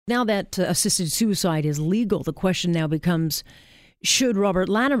Now that assisted suicide is legal, the question now becomes, should Robert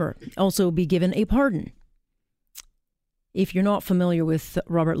Latimer also be given a pardon? If you're not familiar with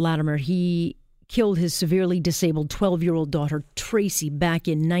Robert Latimer, he killed his severely disabled 12-year-old daughter, Tracy, back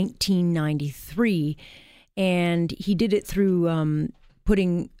in 1993. And he did it through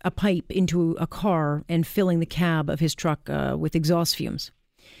putting a pipe into a car and filling the cab of his truck with exhaust fumes.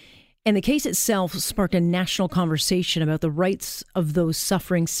 And the case itself sparked a national conversation about the rights of those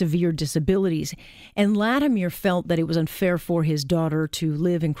suffering severe disabilities. And Latimer felt that it was unfair for his daughter to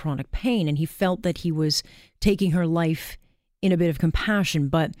live in chronic pain, and he felt that he was taking her life in a bit of compassion.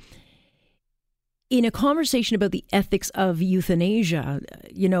 But in a conversation about the ethics of euthanasia,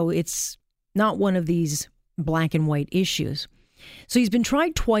 it's not one of these black and white issues. So he's been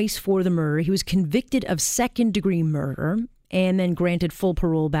tried twice for the murder. He was convicted of second-degree murder and then granted full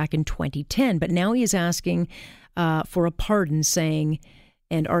parole back in 2010. But now he is asking for a pardon, saying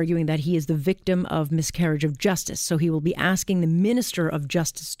and arguing that he is the victim of miscarriage of justice. So he will be asking the Minister of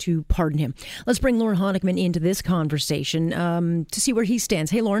Justice to pardon him. Let's bring Lorne Honickman into this conversation to see where he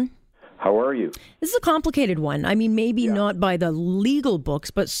stands. Hey, Lorne. How are you? This is a complicated one. I mean, maybe not by the legal books,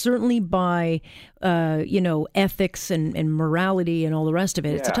 but certainly by, ethics and morality and all the rest of it.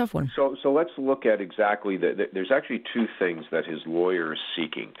 Yeah. It's a tough one. So let's look at exactly there's actually two things that his lawyer is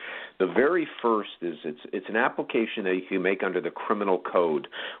seeking. The very first is it's an application that you can make under the criminal code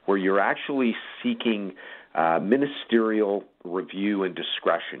where you're actually seeking ministerial review and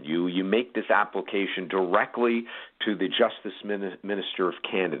discretion. You make this application directly to the Justice Minister of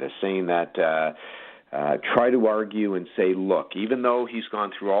Canada, saying that try to argue and say, look, even though he's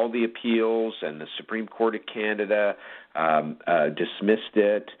gone through all the appeals and the Supreme Court of Canada dismissed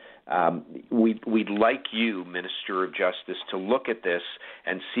it, we'd like you, Minister of Justice, to look at this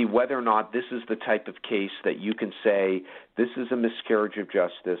and see whether or not this is the type of case that you can say this is a miscarriage of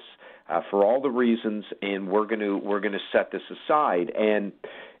justice for all the reasons, and we're going to set this aside. And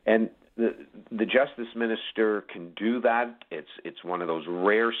the Justice Minister can do that. It's one of those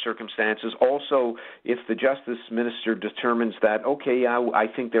rare circumstances. Also, if the Justice Minister determines that, okay, I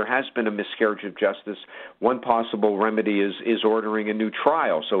think there has been a miscarriage of justice, one possible remedy is ordering a new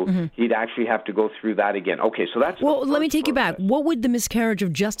trial. So he'd actually have to go through that again. Okay, so that's... Well, let me take you back. What would the miscarriage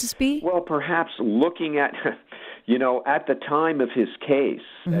of justice be? Well, perhaps looking at... at the time of his case,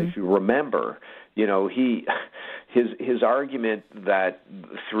 as you remember, his argument that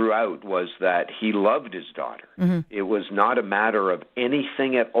throughout was that he loved his daughter. It was not a matter of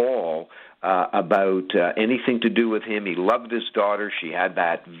anything at all about anything to do with him. He loved his daughter. She had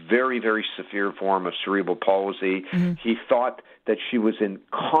that very, very severe form of cerebral palsy. He thought that she was in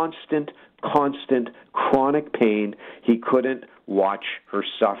constant chronic pain. He couldn't watch her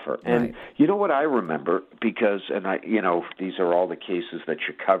suffer. And you know what I remember, because, these are all the cases that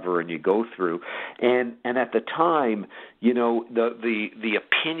you cover and you go through, and at the time, the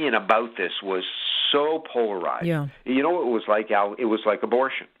opinion about this was so polarized. Yeah. You know what it was like, Al? It was like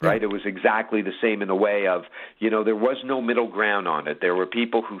abortion, right? It was exactly the same in the way of, there was no middle ground on it. There were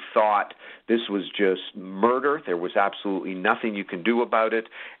people who thought this was just murder. There was absolutely nothing you can do about it.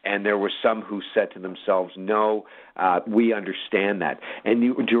 And there were some who said to themselves, no, we understand that. And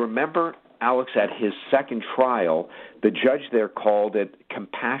do you remember, Alex, at his second trial, the judge there called it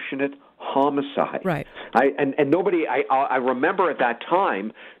compassionate homicide. Right. And nobody, I remember at that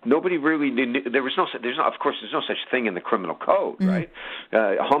time, nobody really knew, there's no such thing in the criminal code, right?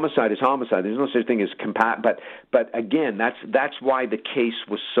 Homicide is homicide. There's no such thing as but again, that's why the case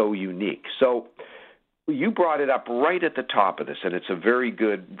was so unique. So you brought it up right at the top of this, and it's a very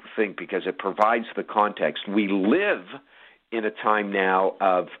good thing because it provides the context. We live in a time now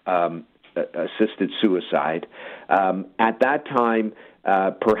of assisted suicide. At that time,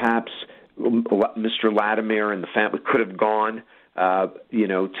 perhaps Mr. Latimer and the family could have gone, and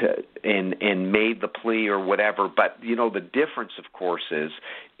made the plea or whatever. But the difference, of course, is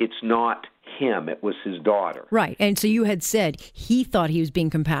it's not him; it was his daughter. Right. And so you had said he thought he was being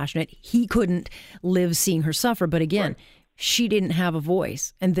compassionate. He couldn't live seeing her suffer. But again, she didn't have a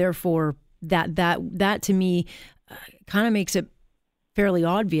voice, and therefore that to me kind of makes it fairly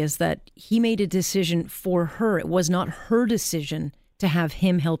obvious that he made a decision for her. It was not her decision to have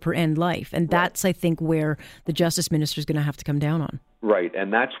him help her end life. And that's, I think, where the Justice Minister is going to have to come down on. Right.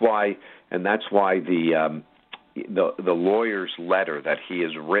 And that's why the lawyer's letter that he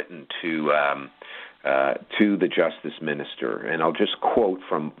has written to the Justice Minister, and I'll just quote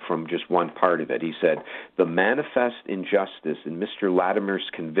from just one part of it. He said, "The manifest injustice in Mr. Latimer's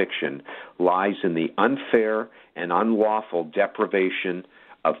conviction lies in the unfair and unlawful deprivation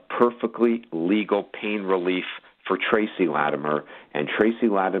of perfectly legal pain relief for Tracy Latimer, and Tracy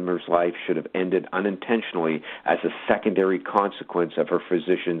Latimer's life should have ended unintentionally as a secondary consequence of her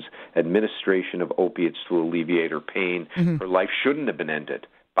physician's administration of opiates to alleviate her pain. Her life shouldn't have been ended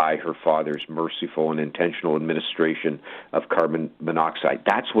by her father's merciful and intentional administration of carbon monoxide.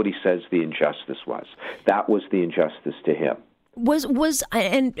 That's what he says the injustice was. That was the injustice to him.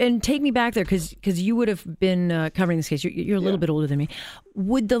 And take me back there because you would have been covering this case. You're a little bit older than me.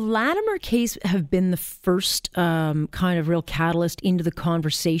 Would the Latimer case have been the first kind of real catalyst into the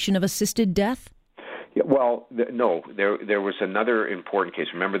conversation of assisted death? Yeah, well, no. There was another important case.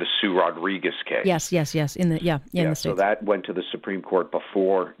 Remember the Sue Rodriguez case? Yes. In the States. So that went to the Supreme Court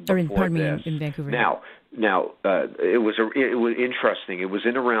before in Vancouver. Now, it was interesting. It was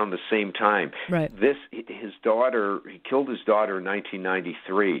in around the same time. Right. He killed his daughter in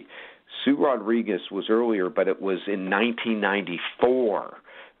 1993. Sue Rodriguez was earlier, but it was in 1994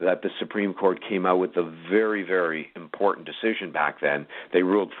 that the Supreme Court came out with a very, very important decision back then. They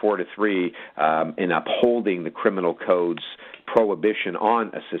ruled 4-3 in upholding the criminal code's prohibition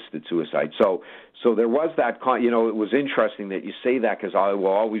on assisted suicide. So there was that, it was interesting that you say that because I will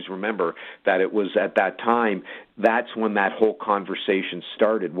always remember that it was at that time, that's when that whole conversation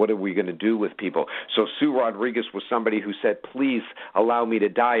started. What are we going to do with people? So Sue Rodriguez was somebody who said, please allow me to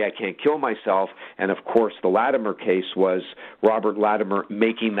die. I can't kill myself. And, of course, the Latimer case was Robert Latimer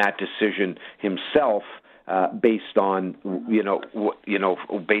making that decision himself based on,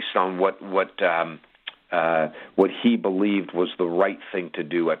 what he believed was the right thing to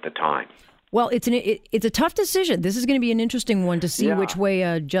do at the time. Well, it's a tough decision. This is going to be an interesting one to see which way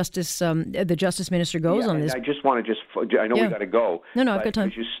the Justice Minister goes on this. I just want to I know we got to go. No, I've got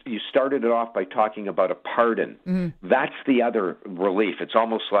time. You started it off by talking about a pardon. Mm-hmm. That's the other relief. It's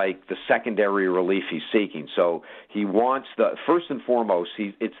almost like the secondary relief he's seeking. So he wants first and foremost,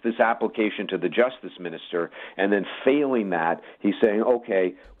 it's this application to the Justice Minister, and then failing that, he's saying,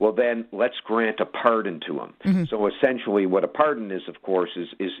 okay, well then let's grant a pardon to him. Mm-hmm. So essentially what a pardon is, of course, is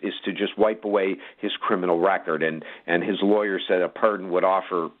to just wipe away his criminal record, and his lawyer said a pardon would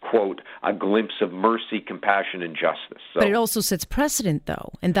offer, quote, a glimpse of mercy, compassion, and justice. So, but it also sets precedent,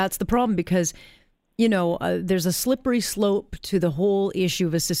 though, and that's the problem because, there's a slippery slope to the whole issue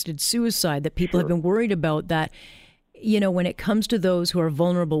of assisted suicide that people have been worried about, that, when it comes to those who are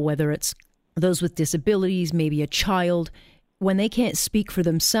vulnerable, whether it's those with disabilities, maybe a child, when they can't speak for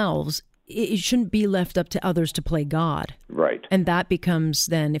themselves, it shouldn't be left up to others to play God. Right. And that becomes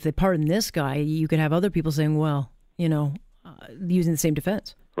then, if they pardon this guy, you could have other people saying, well, using the same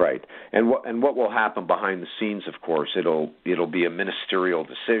defense. Right. And what will happen behind the scenes, of course, it'll be a ministerial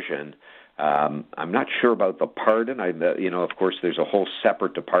decision. I'm not sure about the pardon. Of course, there's a whole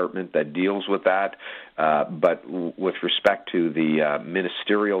separate department that deals with that. But with respect to the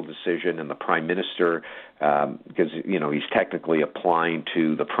ministerial decision and the Prime Minister, because, he's technically applying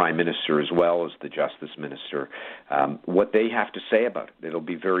to the Prime Minister as well as the Justice Minister, what they have to say about it. It'll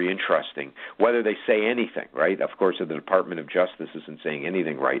be very interesting. Whether they say anything, right? Of course, the Department of Justice isn't saying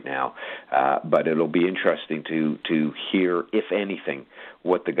anything right now, but it'll be interesting to hear, if anything,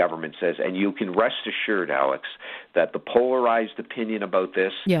 what the government says. And you can rest assured, Alex, that the polarized opinion about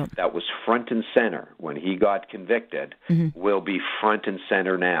this that was front and center when he got convicted will be front and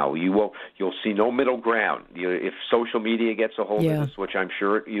center now. You'll see no middle ground. If social media gets a hold of this, which I'm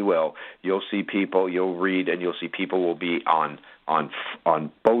sure you will, you'll see people, you'll read, and you'll see people will be on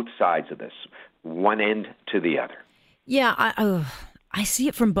both sides of this, one end to the other. Yeah, I see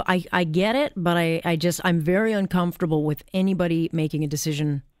it from, I get it, but I'm very uncomfortable with anybody making a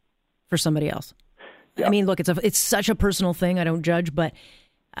decision for somebody else. Yeah. I mean, look, it's such a personal thing. I don't judge, but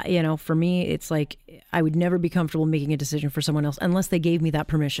for me, it's like I would never be comfortable making a decision for someone else unless they gave me that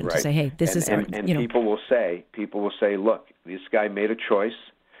permission to say, hey, this is. And people will say, look, this guy made a choice.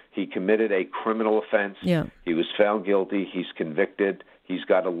 He committed a criminal offense. Yeah. He was found guilty. He's convicted. He's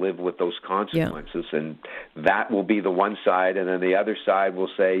got to live with those consequences, and that will be the one side. And then the other side will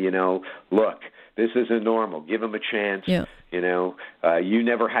say, look, this isn't normal. Give him a chance. Yeah. You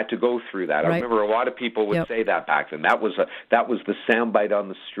never had to go through that. Right. I remember a lot of people would say that back then. That was the soundbite on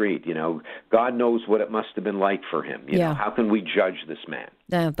the street. God knows what it must have been like for him. How can we judge this man?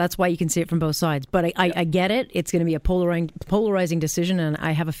 That's why you can see it from both sides. But I get it. It's going to be a polarizing decision, and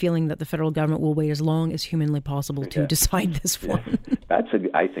I have a feeling that the federal government will wait as long as humanly possible to decide this one.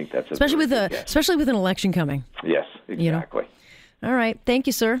 I think that's especially with an election coming. Yes, exactly. All right. Thank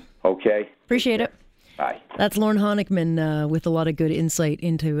you, sir. Okay. Appreciate it. Bye. That's Lorne Honickman with a lot of good insight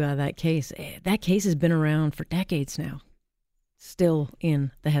into that case. That case has been around for decades now. Still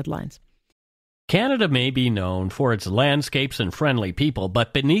in the headlines. Canada may be known for its landscapes and friendly people,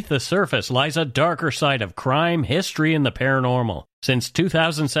 but beneath the surface lies a darker side of crime, history, and the paranormal. Since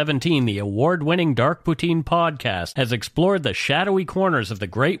 2017, the award-winning Dark Poutine podcast has explored the shadowy corners of the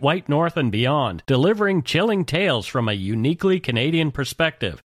Great White North and beyond, delivering chilling tales from a uniquely Canadian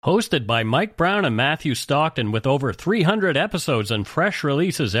perspective. Hosted by Mike Brown and Matthew Stockton with over 300 episodes and fresh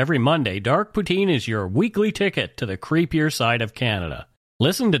releases every Monday, Dark Poutine is your weekly ticket to the creepier side of Canada.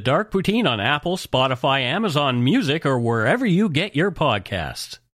 Listen to Dark Poutine on Apple, Spotify, Amazon Music, or wherever you get your podcasts.